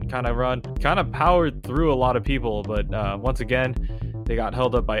reminiscent kind of run. Kind of powered through a lot of people, but once again, they got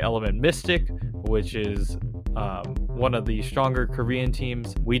held up by Element Mystic, which is one of the stronger Korean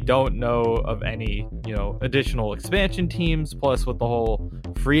teams. We don't know of any, additional expansion teams, plus with the whole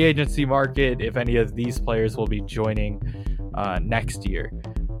free agency market, if any of these players will be joining next year.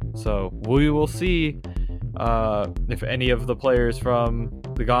 So we will see if any of the players from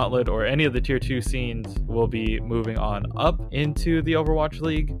the Gauntlet or any of the Tier 2 scenes will be moving on up into the Overwatch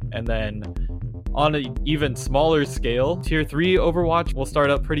League. And then on an even smaller scale, Tier 3 Overwatch will start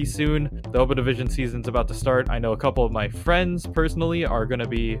up pretty soon. The Open Division season's about to start. I know a couple of my friends personally are going to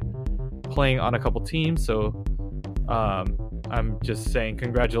be playing on a couple teams, so I'm just saying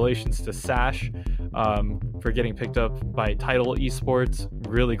congratulations to Sash for getting picked up by Tidal Esports.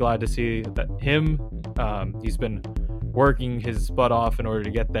 Really glad to see that him. He's been working his butt off in order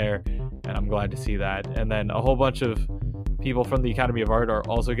to get there, and I'm glad to see that. And then a whole bunch of people from the Academy of Art are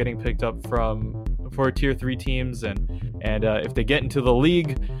also getting picked up for Tier 3 teams, and if they get into the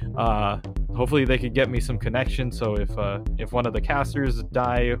league, hopefully they could get me some connections. So if one of the casters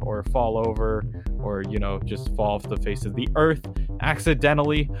die or fall over or just fall off the face of the earth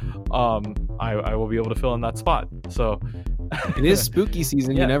accidentally, I will be able to fill in that spot. So it is spooky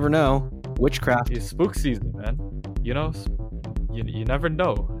season. Yeah. You never know. Witchcraft. It's spook season, man. You never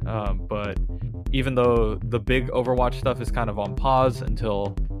know. But even though the big Overwatch stuff is kind of on pause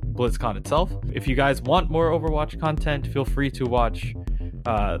until BlizzCon itself, if you guys want more Overwatch content, feel free to watch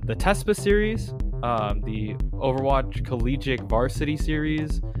the TESPA series, the Overwatch Collegiate Varsity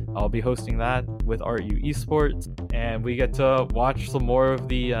series. I'll be hosting that with RU Esports, and we get to watch some more of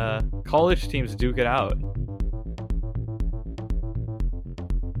the college teams duke it out.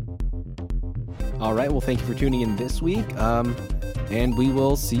 All right, well, thank you for tuning in this week, and we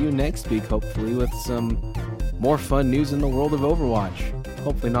will see you next week, hopefully with some more fun news in the world of Overwatch.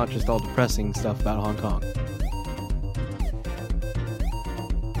 Hopefully not just all depressing stuff about Hong Kong.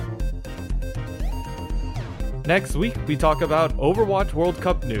 Next week, we talk about Overwatch World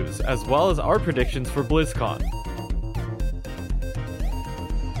Cup news, as well as our predictions for BlizzCon.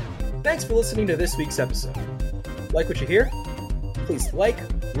 Thanks for listening to this week's episode. Like what you hear? Please like,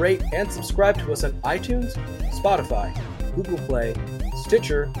 rate, and subscribe to us on iTunes, Spotify, Google Play,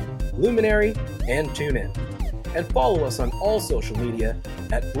 Stitcher, Luminary, and TuneIn. And follow us on all social media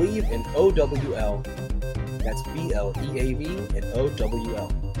at Believe in OWL. That's BLEAV in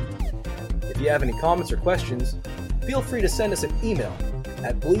OWL. If you have any comments or questions, feel free to send us an email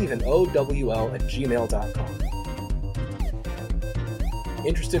at believeinowl@gmail.com.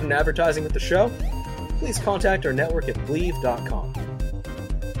 Interested in advertising with the show? Please contact our network at believe.com.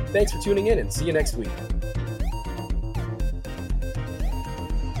 Thanks for tuning in, and see you next week.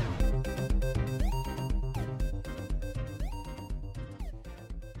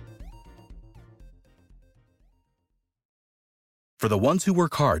 For the ones who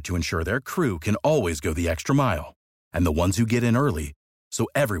work hard to ensure their crew can always go the extra mile, and the ones who get in early so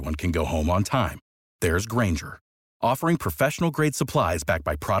everyone can go home on time, there's Grainger, offering professional-grade supplies backed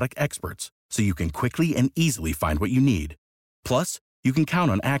by product experts so you can quickly and easily find what you need. Plus, you can count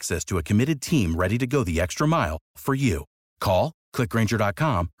on access to a committed team ready to go the extra mile for you. Call, click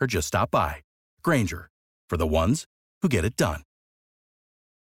Grainger.com, or just stop by. Grainger, for the ones who get it done.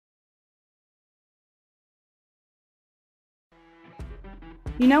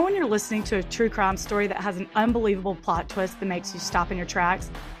 You know when you're listening to a true crime story that has an unbelievable plot twist that makes you stop in your tracks?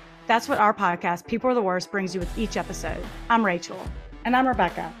 That's what our podcast, People Are the Worst, brings you with each episode. I'm Rachel. And I'm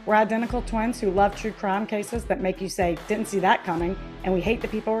Rebecca. We're identical twins who love true crime cases that make you say, didn't see that coming, and we hate the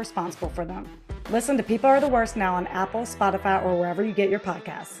people responsible for them. Listen to People Are the Worst now on Apple, Spotify, or wherever you get your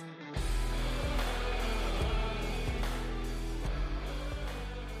podcasts.